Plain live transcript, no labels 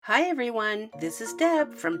Hi everyone, this is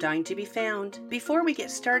Deb from Dying to Be Found. Before we get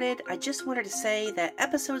started, I just wanted to say that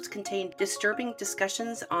episodes contain disturbing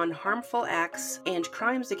discussions on harmful acts and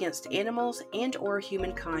crimes against animals and or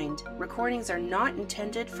humankind. Recordings are not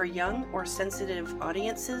intended for young or sensitive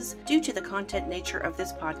audiences due to the content nature of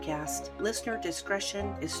this podcast. Listener discretion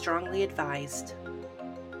is strongly advised.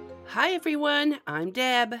 Hi everyone, I'm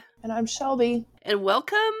Deb. And I'm Shelby. And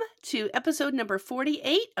welcome to episode number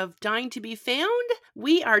 48 of Dying to Be Found.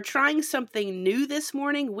 We are trying something new this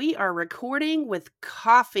morning. We are recording with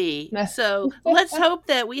coffee. So let's hope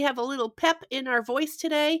that we have a little pep in our voice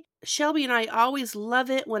today. Shelby and I always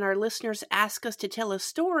love it when our listeners ask us to tell a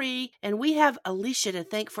story, and we have Alicia to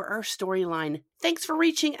thank for our storyline. Thanks for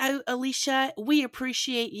reaching out, Alicia. We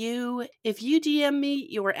appreciate you. If you DM me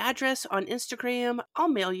your address on Instagram, I'll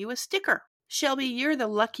mail you a sticker. Shelby, you're the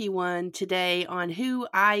lucky one today on who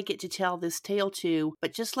I get to tell this tale to,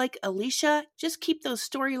 but just like Alicia, just keep those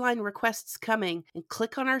storyline requests coming and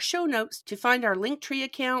click on our show notes to find our Linktree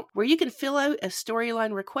account where you can fill out a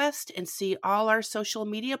storyline request and see all our social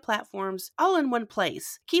media platforms all in one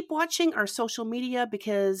place. Keep watching our social media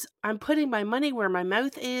because I'm putting my money where my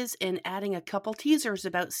mouth is and adding a couple teasers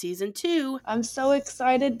about season 2. I'm so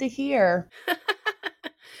excited to hear.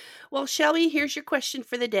 Well, Shelby, here's your question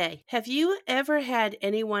for the day. Have you ever had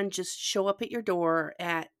anyone just show up at your door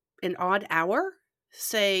at an odd hour?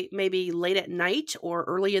 Say maybe late at night or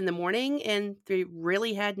early in the morning, and they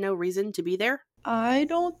really had no reason to be there? I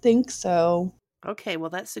don't think so. Okay, well,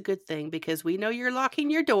 that's a good thing because we know you're locking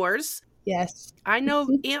your doors. Yes. I know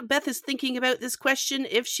Aunt Beth is thinking about this question.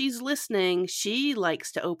 If she's listening, she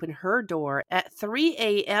likes to open her door at 3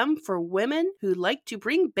 a.m. for women who like to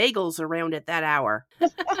bring bagels around at that hour.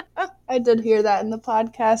 I did hear that in the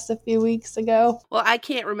podcast a few weeks ago. Well, I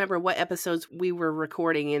can't remember what episodes we were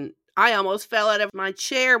recording, and I almost fell out of my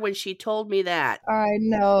chair when she told me that. I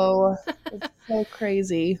know. It's so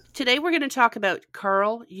crazy. Today we're going to talk about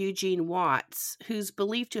Carl Eugene Watts, who's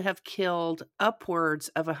believed to have killed upwards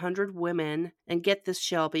of 100 women, and get this,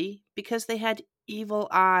 Shelby, because they had evil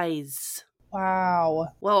eyes. Wow.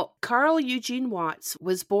 Well, Carl Eugene Watts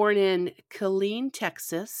was born in Killeen,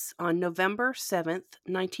 Texas on November 7th,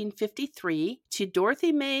 1953, to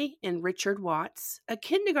Dorothy May and Richard Watts, a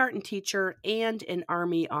kindergarten teacher and an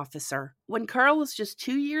Army officer. When Carl was just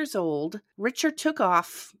 2 years old, Richard took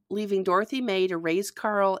off, leaving Dorothy May to raise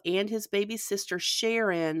Carl and his baby sister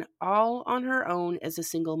Sharon all on her own as a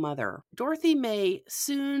single mother. Dorothy May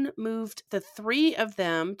soon moved the three of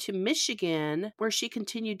them to Michigan, where she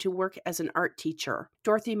continued to work as an art teacher.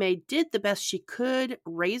 Dorothy May did the best she could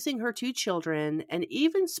raising her two children and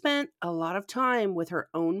even spent a lot of time with her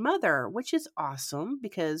own mother, which is awesome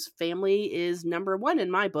because family is number one in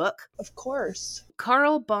my book. Of course.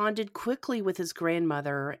 Carl bonded quickly with his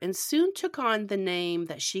grandmother and soon took on the name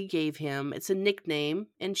that she gave him. It's a nickname,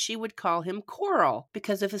 and she would call him Coral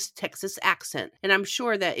because of his Texas accent. And I'm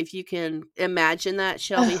sure that if you can imagine that,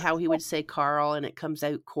 Shelby, how he would say Carl and it comes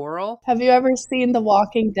out Coral. Have you ever seen The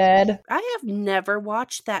Walking Dead? I have never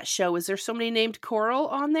watched that show. Is there somebody named Coral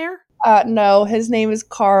on there? No, his name is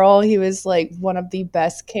Carl. He was like one of the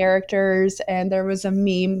best characters, and there was a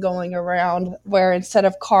meme going around where instead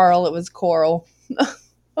of Carl, it was Coral.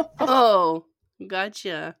 Oh,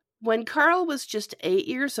 gotcha. When Carl was just 8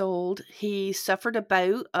 years old, he suffered a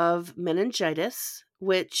bout of meningitis,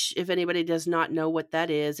 which, if anybody does not know what that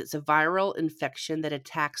is, it's a viral infection that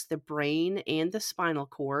attacks the brain and the spinal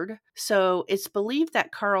cord. So it's believed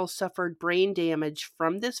that Carl suffered brain damage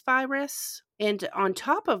from this virus. And on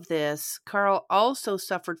top of this, Carl also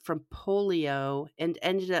suffered from polio and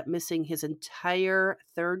ended up missing his entire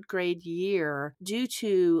third grade year due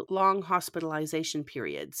to long hospitalization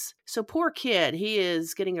periods. So poor kid, he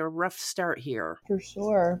is getting a rough start here. For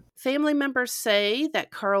sure. Family members say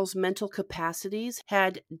that Carl's mental capacities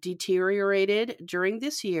had deteriorated during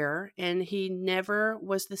this year, and he never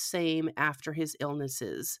was the same after his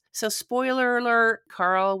illnesses. So spoiler alert,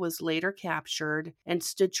 Carl was later captured and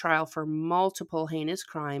stood trial for multiple heinous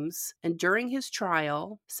crimes. And during his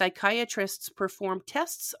trial, psychiatrists performed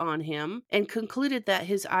tests on him and concluded that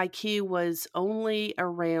his IQ was only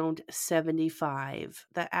around 75.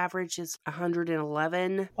 The average is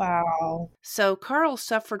 111. Wow. So Carl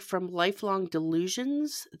suffered from lifelong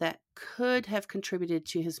delusions that could have contributed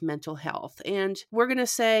to his mental health. And we're going to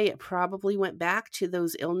say it probably went back to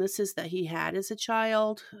those illnesses that he had as a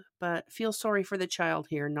child, but feel sorry for the child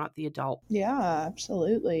here, not the adult. Yeah,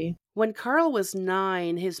 absolutely. When Carl was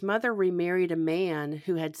 9, his mother remarried a man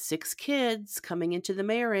who had 6 kids coming into the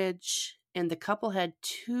marriage. and the couple had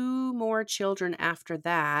 2 more children after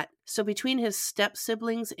that. So between his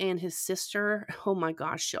step-siblings and his sister, oh my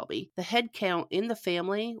gosh, Shelby, the head count in the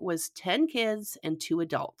family was 10 kids and 2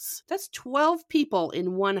 adults. That's 12 people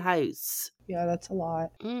in one house. Yeah, that's a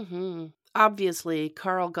lot. Mm-hmm. Obviously,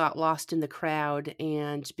 Carl got lost in the crowd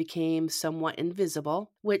and became somewhat invisible,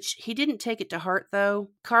 which he didn't take it to heart,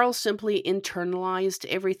 though. Carl simply internalized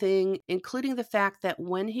everything, including the fact that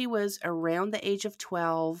when he was around the age of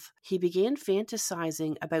 12, he began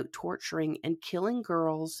fantasizing about torturing and killing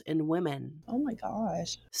girls and women. Oh my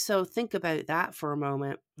gosh. So think about that for a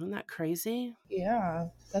moment. Isn't that crazy? Yeah,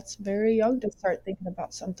 that's very young to start thinking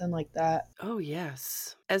about something like that. Oh,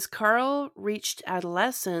 yes. As Carl reached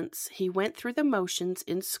adolescence, he went through the motions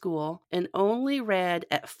in school and only read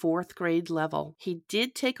at 4th grade level. He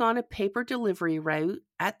did take on a paper delivery route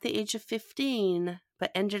at the age of 15,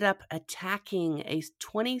 but ended up attacking a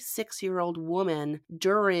 26-year-old woman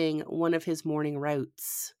during one of his morning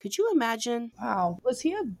routes. Could you imagine? Wow. Was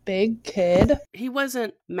he a big kid? He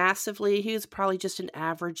wasn't massively. He was probably just an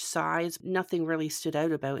average size. Nothing really stood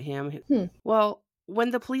out about him. Well,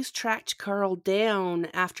 when the police tracked Carl down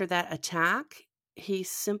after that attack, he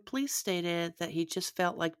simply stated that he just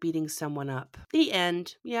felt like beating someone up. The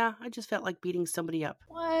end. Yeah, I just felt like beating somebody up.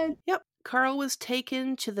 What? Yep. Carl was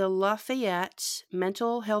taken to the Lafayette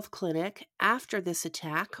Mental Health Clinic after this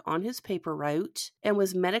attack on his paper route and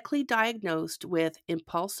was medically diagnosed with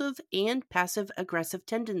impulsive and passive-aggressive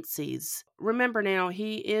tendencies. Remember now,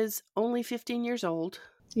 he is only 15 years old.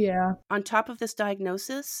 Yeah. On top of this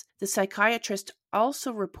diagnosis, the psychiatrist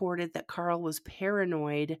also reported that Carl was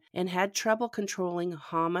paranoid and had trouble controlling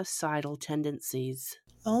homicidal tendencies.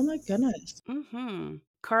 Oh my goodness.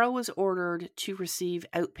 Carl was ordered to receive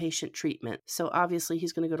outpatient treatment. So obviously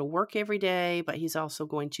he's going to go to work every day, but he's also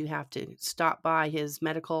going to have to stop by his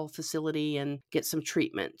medical facility and get some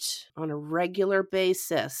treatment on a regular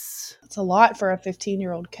basis. That's a lot for a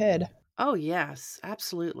 15-year-old kid. Oh, yes,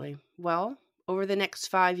 absolutely. Well, over the next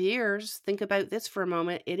 5 years, think about this for a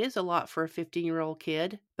moment. It is a lot for a 15-year-old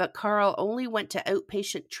kid, but Carl only went to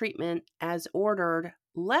outpatient treatment as ordered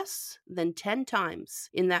less than 10 times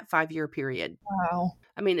in that 5-year period. Wow.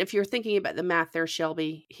 I mean, if you're thinking about the math there,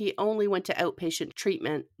 Shelby, he only went to outpatient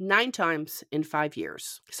treatment 9 times in 5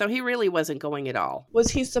 years. So he really wasn't going at all.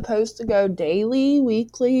 Was he supposed to go daily,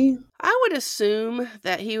 weekly? I would assume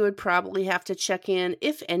that he would probably have to check in,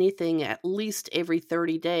 if anything, at least every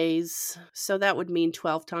 30 days. So that would mean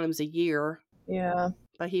 12 times a year. Yeah.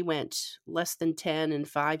 But he went less than 10 in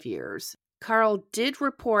 5 years. Carl did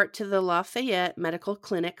report to the Lafayette Medical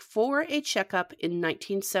Clinic for a checkup in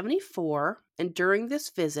 1974, and during this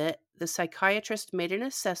visit, the psychiatrist made an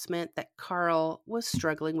assessment that Carl was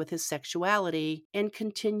struggling with his sexuality and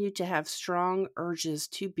continued to have strong urges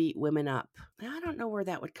to beat women up. Now, I don't know where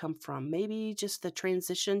that would come from. Maybe just the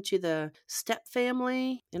transition to the step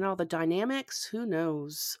family and all the dynamics? Who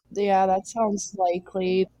knows? Yeah, that sounds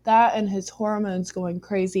likely. That and his hormones going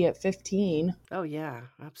crazy at 15. Oh, yeah,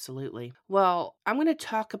 absolutely. Well, I'm going to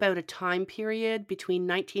talk about a time period between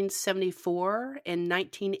 1974 and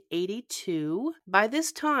 1982. By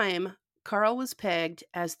this time, Carl was pegged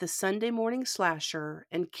as the Sunday morning slasher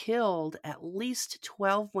and killed at least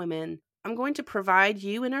 12 women. I'm going to provide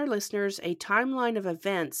you and our listeners a timeline of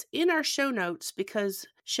events in our show notes because,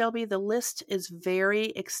 Shelby, the list is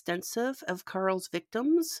very extensive of Carl's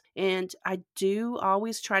victims, and I do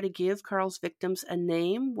always try to give Carl's victims a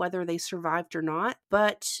name, whether they survived or not.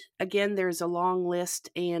 But again, there's a long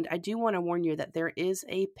list, and I do want to warn you that there is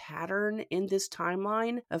a pattern in this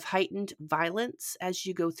timeline of heightened violence as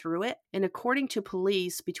you go through it. And according to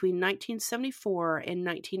police, between 1974 and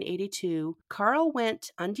 1982, Carl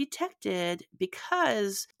went undetected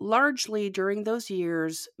because largely during those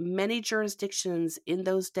years, many jurisdictions in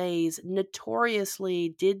those days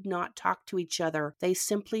notoriously did not talk to each other. They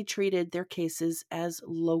simply treated their cases as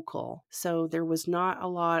local. So there was not a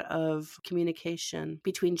lot of communication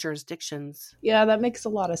between jurisdictions. Yeah, that makes a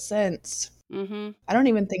lot of sense. I don't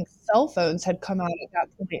even think cell phones had come out at that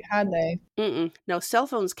point, had they? No, cell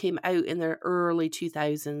phones came out in the early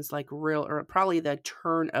 2000s, or probably the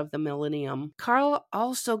turn of the millennium. Carl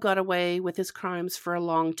also got away with his crimes for a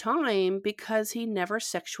long time because he never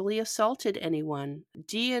sexually assaulted anyone.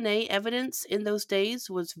 DNA evidence in those days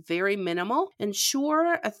was very minimal, and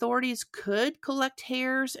sure, authorities could collect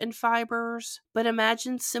hairs and fibers, but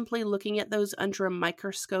imagine simply looking at those under a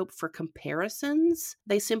microscope for comparisons.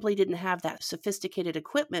 They simply didn't have that sophisticated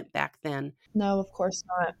equipment back then. No, of course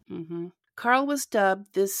not. Carl was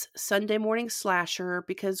dubbed this Sunday morning slasher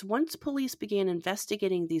because once police began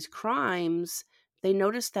investigating these crimes, they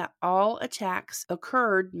noticed that all attacks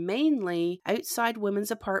occurred mainly outside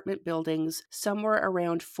women's apartment buildings somewhere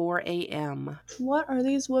around 4 a.m. What are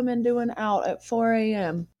these women doing out at 4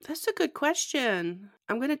 a.m.? That's a good question.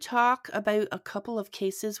 I'm going to talk about a couple of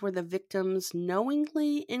cases where the victims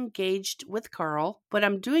knowingly engaged with Carl, but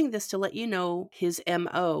I'm doing this to let you know his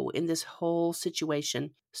MO in this whole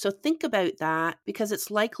situation. So think about that, because it's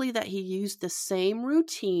likely that he used the same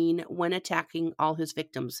routine when attacking all his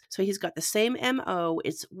victims. So he's got the same MO,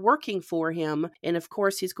 it's working for him, and of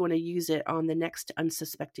course he's going to use it on the next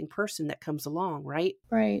unsuspecting person that comes along, right?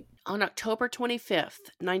 Right. On October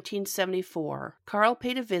 25th, 1974, Carl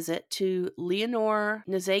paid a visit to Leonore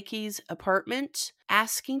Nizaki's apartment,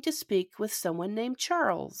 asking to speak with someone named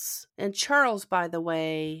Charles. And Charles, by the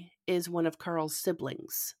way, is one of Carl's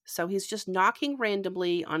siblings. So he's just knocking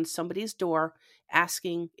randomly on somebody's door,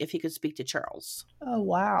 asking if he could speak to Charles. Oh,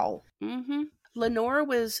 wow. Mm-hmm. Lenore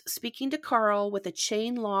was speaking to Carl with a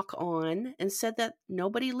chain lock on and said that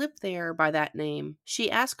nobody lived there by that name. She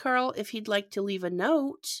asked Carl if he'd like to leave a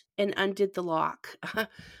note and undid the lock.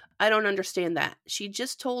 I don't understand that. She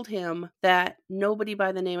just told him that nobody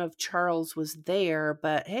by the name of Charles was there,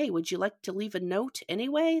 but hey, would you like to leave a note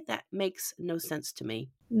anyway? That makes no sense to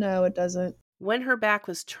me. No, it doesn't. When her back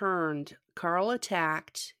was turned, Carl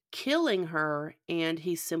attacked, killing her, and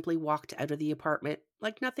he simply walked out of the apartment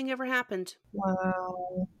like nothing ever happened.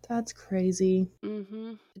 Wow, that's crazy.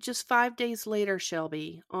 Mm-hmm. Just 5 days later,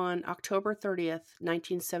 Shelby, on October 30th,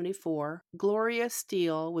 1974, Gloria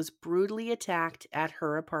Steele was brutally attacked at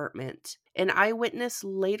her apartment. An eyewitness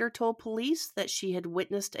later told police that she had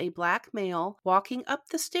witnessed a black male walking up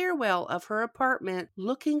the stairwell of her apartment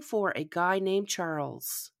looking for a guy named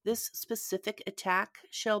Charles. This specific attack,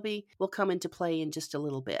 Shelby, will come into play in just a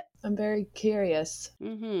little bit. I'm very curious.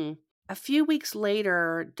 Mm-hmm. A few weeks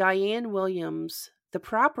later, Diane Williams, the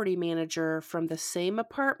property manager from the same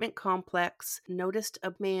apartment complex, noticed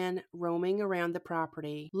a man roaming around the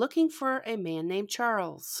property, looking for a man named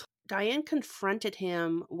Charles. Diane confronted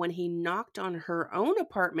him when he knocked on her own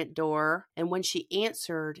apartment door, and when she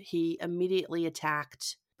answered, he immediately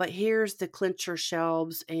attacked. But here's the clincher,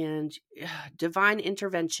 Shelves, and divine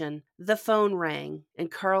intervention. The phone rang, and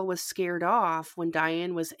Carl was scared off when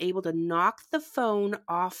Diane was able to knock the phone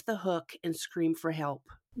off the hook and scream for help.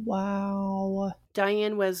 Wow.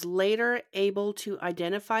 Diane was later able to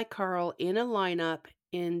identify Carl in a lineup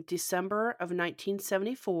in December of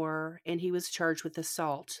 1974, and he was charged with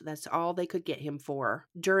assault. That's all they could get him for.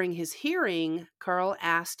 During his hearing, Carl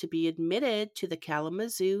asked to be admitted to the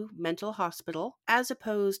Kalamazoo Mental Hospital as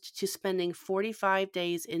opposed to spending 45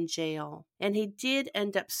 days in jail. And he did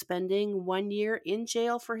end up spending 1 year in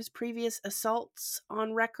jail for his previous assaults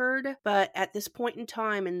on record, but at this point in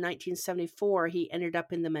time in 1974, he ended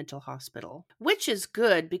up in the mental hospital, which is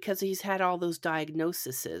good because he's had all those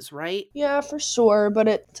diagnoses, right? Yeah, for sure.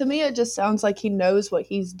 But to me, it just sounds like he knows what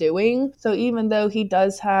he's doing. So even though he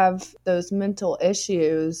does have those mental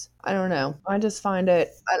issues, I don't know. I just find it,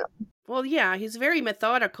 Well, yeah, he's very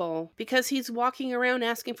methodical because he's walking around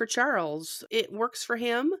asking for Charles. It works for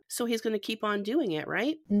him, so he's going to keep on doing it,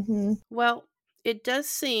 right? Mm-hmm. Well, it does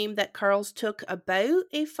seem that Carl's took about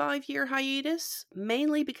a 5-year hiatus,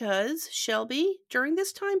 mainly because, Shelby, during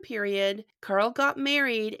this time period, Carl got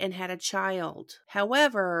married and had a child.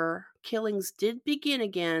 However, killings did begin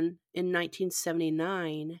again in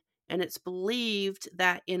 1979, and it's believed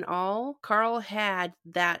that in all, Carl had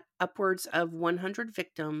that upwards of 100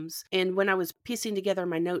 victims. And when I was piecing together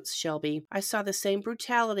my notes, Shelby, I saw the same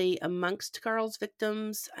brutality amongst Carl's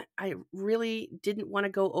victims. I really didn't want to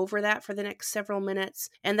go over that for the next several minutes.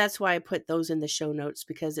 And that's why I put those in the show notes,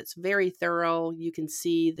 because it's very thorough. You can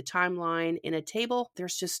see the timeline in a table.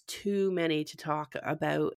 There's just too many to talk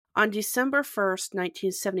about. On December 1st,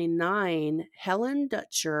 1979, Helen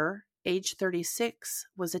Dutcher, age 36,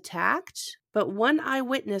 was attacked, but one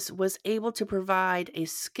eyewitness was able to provide a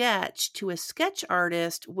sketch to a sketch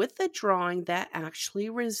artist with a drawing that actually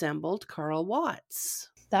resembled Carl Watts.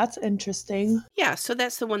 That's interesting. Yeah, so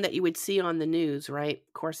that's the one that you would see on the news, right?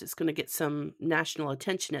 Of course, it's going to get some national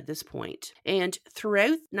attention at this point. And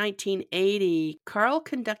throughout 1980, Carl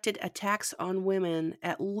conducted attacks on women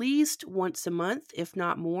at least once a month, if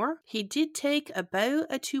not more. He did take about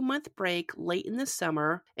a 2-month break late in the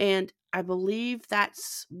summer, and I believe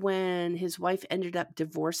that's when his wife ended up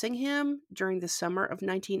divorcing him during the summer of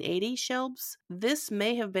 1980, Shelbs. This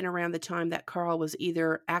may have been around the time that Carl was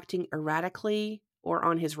either acting erratically, or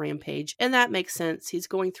on his rampage. And that makes sense. He's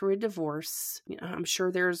going through a divorce. I'm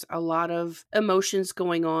sure there's a lot of emotions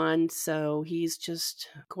going on, so he's just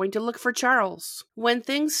going to look for Charles. When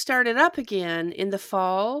things started up again in the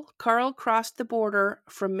fall, Carl crossed the border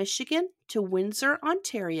from Michigan to Windsor,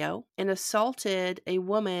 Ontario, and assaulted a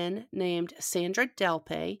woman named Sandra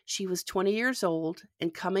Delpe. She was 20 years old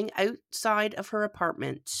and coming outside of her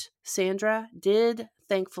apartment. Sandra did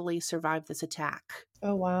thankfully survive this attack.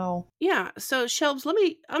 Oh, wow. Yeah, so Shelbs,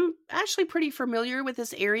 I'm actually pretty familiar with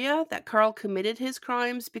this area that Carl committed his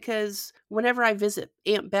crimes because whenever I visit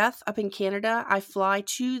Aunt Beth up in Canada, I fly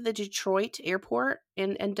to the Detroit airport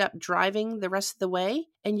and end up driving the rest of the way.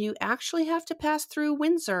 And you actually have to pass through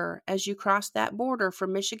Windsor as you cross that border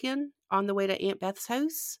from Michigan on the way to Aunt Beth's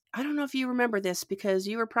house. I don't know if you remember this because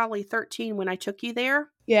you were probably 13 when I took you there.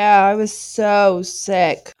 Yeah, I was so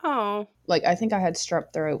sick. Oh. Like, I think I had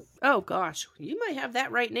strep throat. Oh, gosh. You might have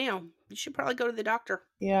that right now. You should probably go to the doctor.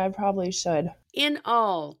 Yeah, I probably should. In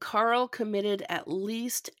all, Carl committed at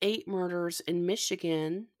least 8 murders in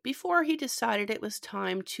Michigan before he decided it was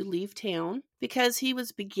time to leave town because he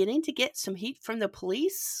was beginning to get some heat from the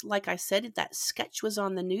police. Like I said, that sketch was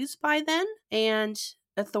on the news by then, and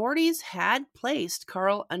authorities had placed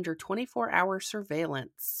Carl under 24-hour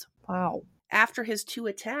surveillance. Wow. After his 2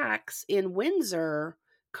 attacks in Windsor,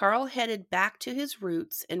 Carl headed back to his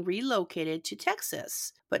roots and relocated to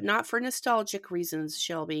Texas, but not for nostalgic reasons,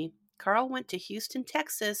 Shelby. Carl went to Houston,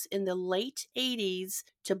 Texas in the late 80s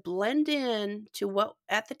to blend in to what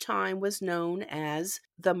at the time was known as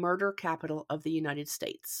the murder capital of the United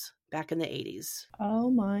States back in the 80s. Oh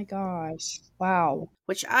my gosh. Wow.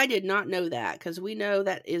 Which I did not know that because we know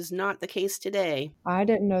that is not the case today. I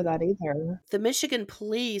didn't know that either. The Michigan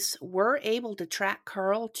police were able to track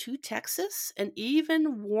Carl to Texas and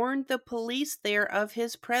even warned the police there of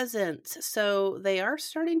his presence. So they are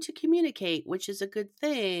starting to communicate, which is a good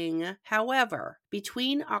thing. However,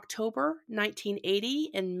 between October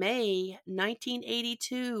 1980 and May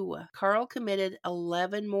 1982, Carl committed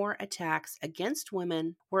 11 more attacks against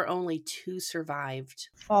women where only 2 survived.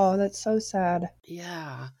 Oh, that's so sad. Yeah.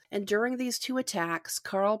 And during these 2 attacks,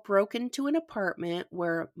 Carl broke into an apartment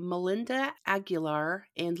where Melinda Aguilar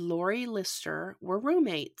and Lori Lister were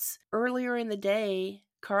roommates. Earlier in the day,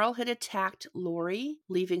 Carl had attacked Lori,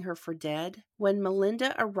 leaving her for dead. When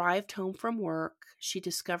Melinda arrived home from work, she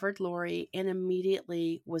discovered Lori and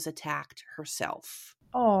immediately was attacked herself.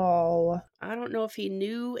 Oh. I don't know if he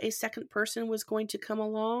knew a second person was going to come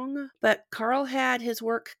along, but Carl had his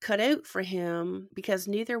work cut out for him because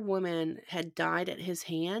neither woman had died at his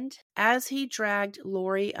hand. As he dragged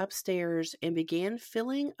Lori upstairs and began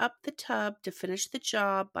filling up the tub to finish the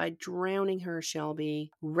job by drowning her,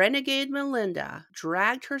 Shelby, renegade Melinda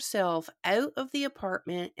dragged herself out of the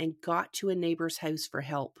apartment and got to a neighbor's house for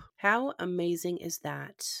help. How amazing is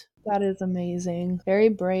that? That is amazing. Very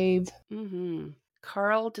brave.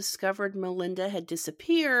 Carl discovered Melinda had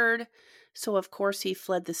disappeared, so of course he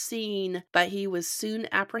fled the scene, but he was soon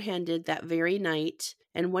apprehended that very night.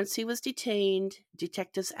 And once he was detained,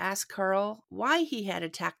 detectives asked Carl why he had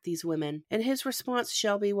attacked these women. And his response,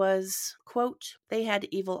 Shelby, was, quote, "They had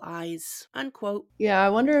evil eyes," unquote. Yeah, I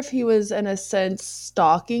wonder if he was, in a sense,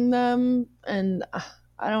 stalking them, and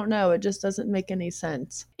I don't know. It just doesn't make any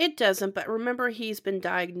sense. It doesn't, but remember, he's been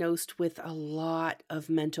diagnosed with a lot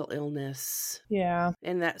of mental illness. Yeah.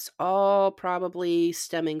 And that's all probably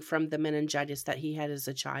stemming from the meningitis that he had as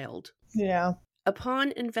a child. Yeah.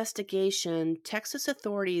 Upon investigation, Texas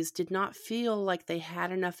authorities did not feel like they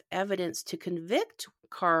had enough evidence to convict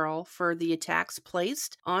Carl for the attacks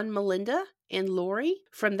placed on Melinda and Lori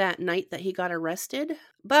from that night that he got arrested.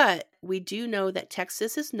 But we do know that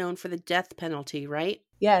Texas is known for the death penalty, right?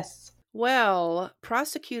 Yes. Well,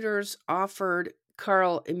 prosecutors offered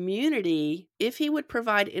Carl immunity if he would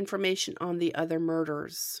provide information on the other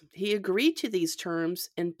murders. He agreed to these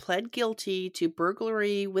terms and pled guilty to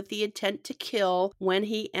burglary with the intent to kill when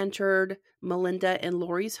he entered Melinda and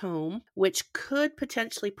Lori's home, which could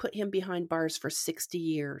potentially put him behind bars for 60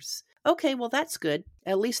 years. Okay, well, that's good.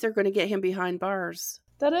 At least they're going to get him behind bars.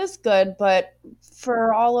 That is good, but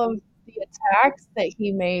for all of the attacks that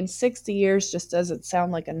he made, 60 years just doesn't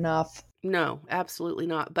sound like enough. No, absolutely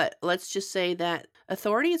not. But let's just say that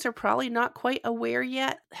authorities are probably not quite aware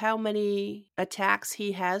yet how many attacks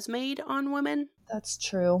he has made on women. That's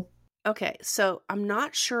true. Okay, so I'm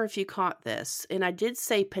not sure if you caught this, and I did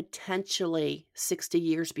say potentially 60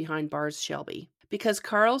 years behind bars, Shelby, because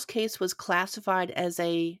Carl's case was classified as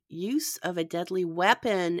a use of a deadly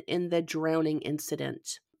weapon in the drowning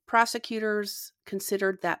incident. Prosecutors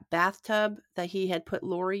considered that bathtub that he had put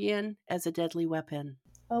Lori in as a deadly weapon.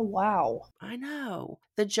 Oh, wow. I know.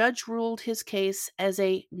 The judge ruled his case as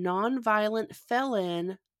a nonviolent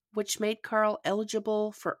felon, which made Carl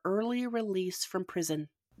eligible for early release from prison.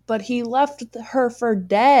 But he left her for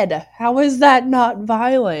dead. How is that not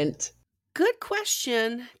violent? Good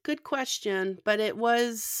question. Good question. But it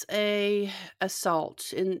was a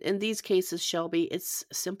assault. In these cases, Shelby, it's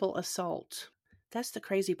simple assault. That's the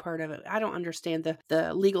crazy part of it. I don't understand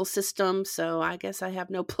the legal system, so I guess I have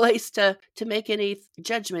no place to make any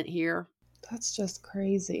judgment here. That's just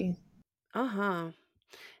crazy. Uh-huh.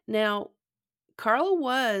 Now, Carl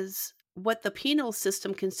was what the penal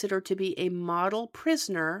system considered to be a model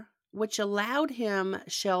prisoner, which allowed him,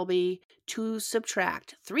 Shelby, to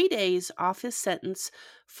subtract 3 days off his sentence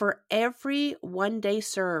for every 1 day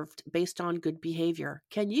served based on good behavior.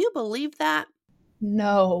 Can you believe that?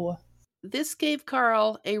 No. This gave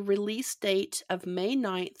Carl a release date of May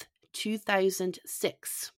 9th,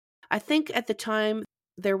 2006. I think at the time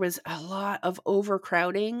there was a lot of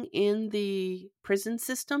overcrowding in the prison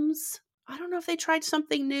systems. I don't know if they tried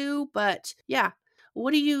something new, but yeah.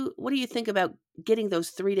 What do you think about getting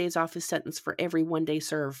those 3 days off his sentence for every 1 day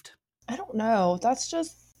served? I don't know. That's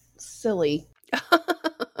just silly.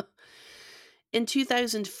 In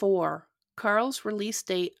 2004, Carl's release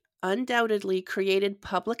date undoubtedly created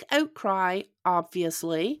public outcry,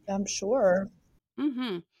 obviously. I'm sure.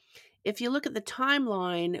 Mm-hmm. If you look at the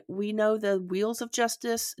timeline, we know the wheels of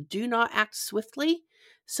justice do not act swiftly,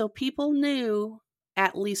 so people knew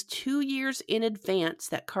at least 2 years in advance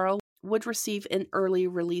that Carl would receive an early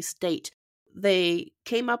release date. They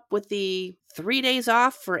came up with the 3 days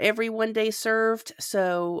off for every 1 day served,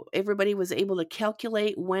 so everybody was able to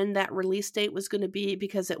calculate when that release date was going to be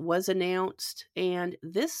because it was announced, and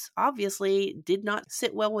this obviously did not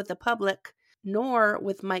sit well with the public, nor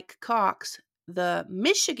with Mike Cox, the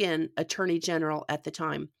Michigan Attorney General at the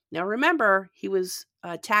time. Now remember, he was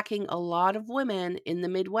attacking a lot of women in the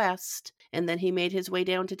Midwest, and then he made his way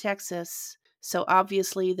down to Texas. So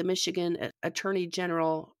obviously the Michigan Attorney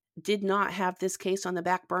General did not have this case on the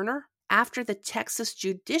back burner. After the Texas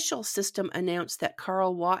judicial system announced that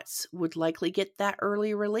Carl Watts would likely get that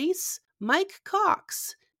early release, Mike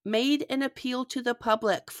Cox made an appeal to the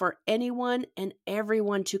public for anyone and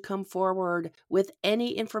everyone to come forward with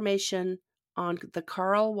any information on the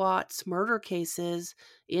Carl Watts murder cases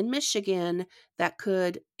in Michigan that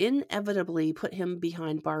could inevitably put him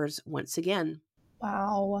behind bars once again.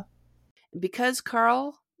 Wow. Because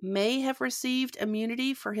Carl may have received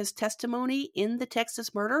immunity for his testimony in the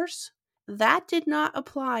Texas murders, that did not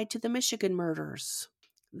apply to the Michigan murders.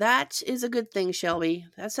 That is a good thing, Shelby.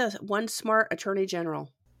 That's one smart attorney general.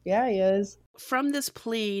 Yeah, he is. From this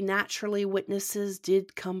plea, naturally, witnesses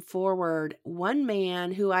did come forward. One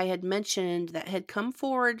man who I had mentioned that had come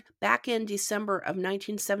forward back in December of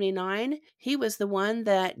 1979, he was the one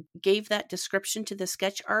that gave that description to the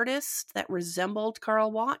sketch artist that resembled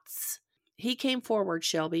Carl Watts. He came forward,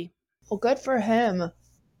 Shelby. Well, good for him.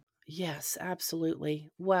 Yes, absolutely.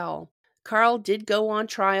 Well, Carl did go on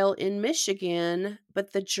trial in Michigan,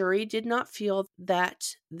 but the jury did not feel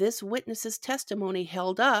that this witness's testimony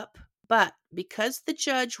held up. But because the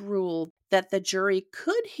judge ruled that the jury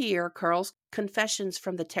could hear Carl's confessions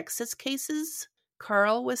from the Texas cases,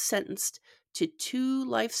 Carl was sentenced to 2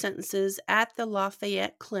 life sentences at the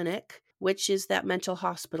Lafayette Clinic, which is that mental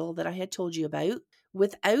hospital that I had told you about,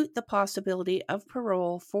 without the possibility of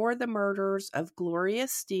parole for the murders of Gloria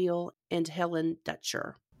Steele and Helen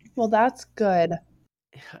Dutcher. Well, that's good.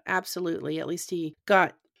 Absolutely. At least he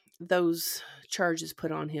got those charges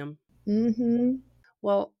put on him. Mm-hmm.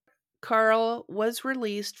 Well, Carl was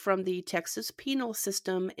released from the Texas penal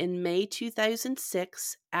system in May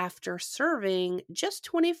 2006 after serving just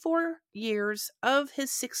 24 years of his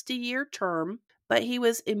 60-year term, but he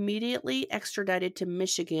was immediately extradited to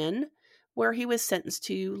Michigan, where he was sentenced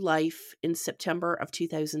to life in September of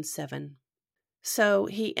 2007. So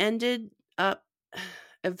he ended up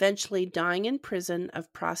eventually dying in prison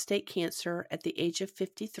of prostate cancer at the age of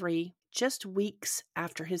 53, just weeks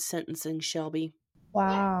after his sentencing, Shelby.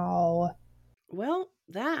 Wow. Well,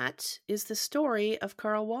 that is the story of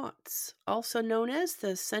Carl Watts, also known as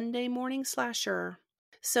the Sunday Morning Slasher.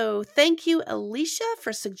 So thank you, Alicia,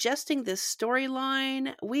 for suggesting this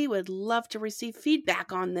storyline. We would love to receive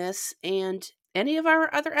feedback on this and any of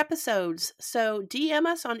our other episodes. So DM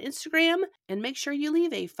us on Instagram and make sure you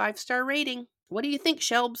leave a 5-star rating. What do you think,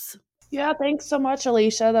 Shelbs? Yeah, thanks so much,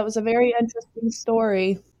 Alicia. That was a very interesting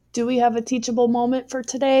story. Do we have a teachable moment for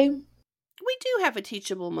today? We do have a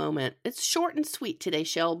teachable moment. It's short and sweet today,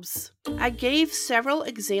 Shelbs. I gave several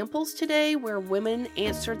examples today where women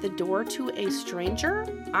answered the door to a stranger.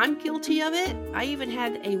 I'm guilty of it. I even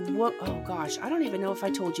had oh gosh, I don't even know if I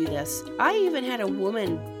told you this. I even had a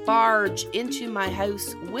woman barge into my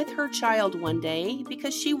house with her child one day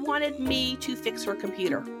because she wanted me to fix her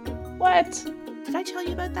computer. What? Did I tell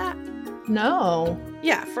you about that? No.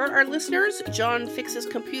 Yeah, for our listeners, John fixes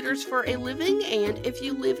computers for a living, and if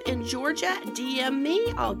you live in Georgia, DM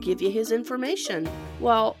me, I'll give you his information.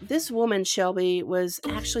 Well, this woman, Shelby, was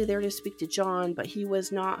actually there to speak to John, but he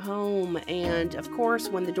was not home, and of course,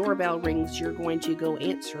 when the doorbell rings, you're going to go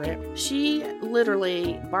answer it. She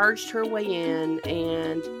literally barged her way in,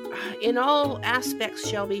 and in all aspects,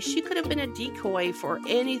 Shelby, she could have been a decoy for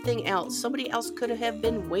anything else. Somebody else could have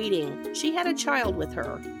been waiting. She had a child with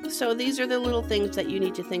her. So these are the little things that you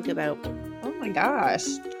need to think about. Oh my gosh.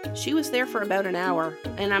 She was there for about an hour,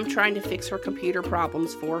 and I'm trying to fix her computer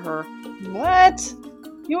problems for her. What?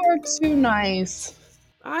 You're too nice.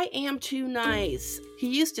 I am too nice. He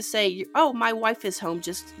used to say, oh, my wife is home,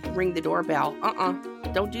 just ring the doorbell.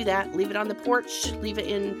 Don't do that. Leave it on the porch. Leave it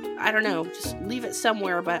in, I don't know, just leave it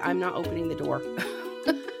somewhere, but I'm not opening the door.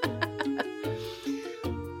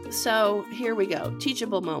 So here we go.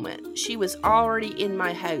 Teachable moment. She was already in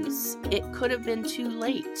my house. It could have been too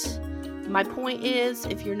late. My point is,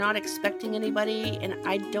 if you're not expecting anybody, and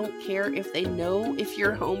I don't care if they know if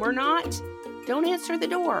you're home or not, don't answer the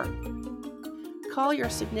door. Call your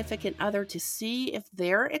significant other to see if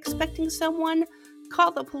they're expecting someone.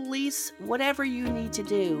 Call the police, whatever you need to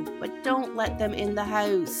do, but don't let them in the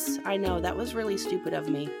house. I know, that was really stupid of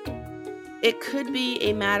me. It could be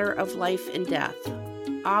a matter of life and death.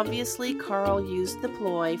 Obviously, Carl used the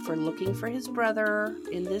ploy for looking for his brother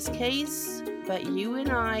in this case, but you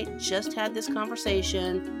and I just had this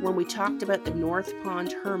conversation when we talked about the North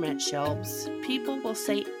Pond Hermit, Shelbs. People will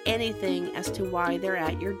say anything as to why they're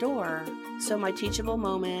at your door. So my teachable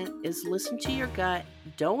moment is listen to your gut.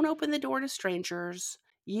 Don't open the door to strangers.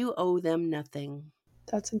 You owe them nothing.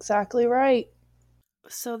 That's exactly right.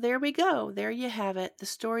 So there we go. There you have it. The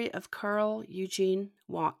story of Carl Eugene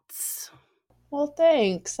Watts. Well,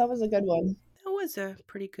 thanks. That was a good one. That was a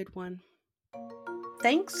pretty good one.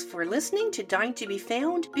 Thanks for listening to Dying to be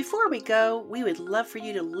Found. Before we go, we would love for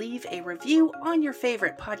you to leave a review on your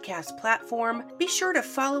favorite podcast platform. Be sure to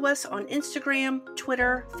follow us on Instagram,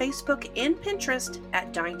 Twitter, Facebook, and Pinterest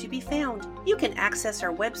at Dying to be Found. You can access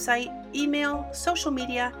our website, email, social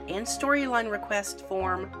media, and storyline request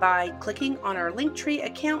form by clicking on our Linktree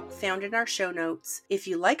account found in our show notes. If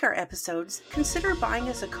you like our episodes, consider buying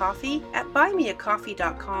us a coffee at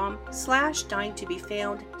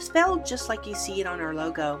buymeacoffee.com/dyingtobefound, spelled just like you see it on our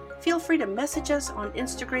logo. Feel free to message us on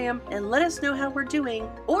Instagram and let us know how we're doing,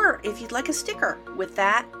 or if you'd like a sticker. With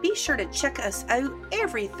that, be sure to check us out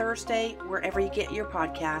every Thursday wherever you get your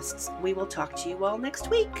podcasts. We will talk to you all next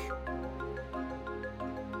week.